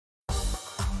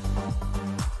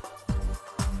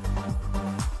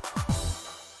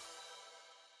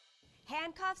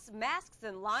handcuffs, masks,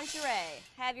 and lingerie.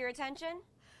 Have your attention?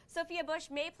 Sophia Bush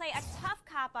may play a tough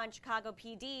cop on Chicago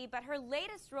PD, but her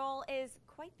latest role is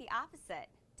quite the opposite.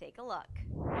 Take a look.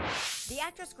 The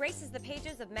actress graces the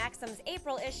pages of Maxim's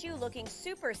April issue looking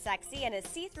super sexy in a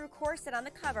see-through corset on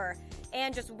the cover.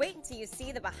 And just wait until you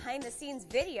see the behind-the-scenes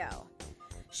video.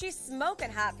 She's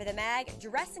smoking hot for the mag,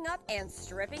 dressing up and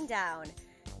stripping down,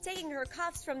 taking her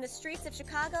cuffs from the streets of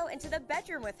Chicago into the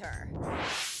bedroom with her.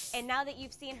 And now that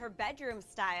you've seen her bedroom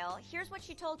style, here's what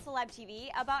she told Celeb TV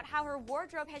about how her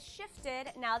wardrobe has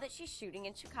shifted now that she's shooting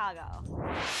in Chicago.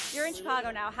 You're in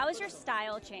Chicago now. How has your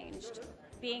style changed,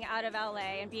 being out of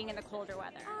LA and being in the colder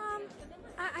weather?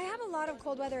 I have a lot of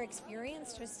cold weather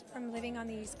experience just from living on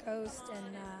the East Coast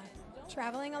and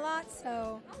traveling a lot,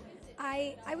 so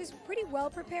I was pretty well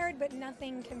prepared, but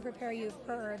nothing can prepare you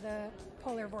for the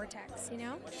polar vortex, you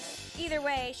know? Either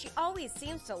way, she always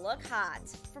seems to look hot.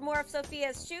 For more of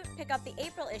Sophia's shoot, pick up the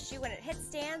April issue when it hits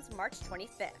stands March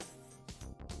 25th.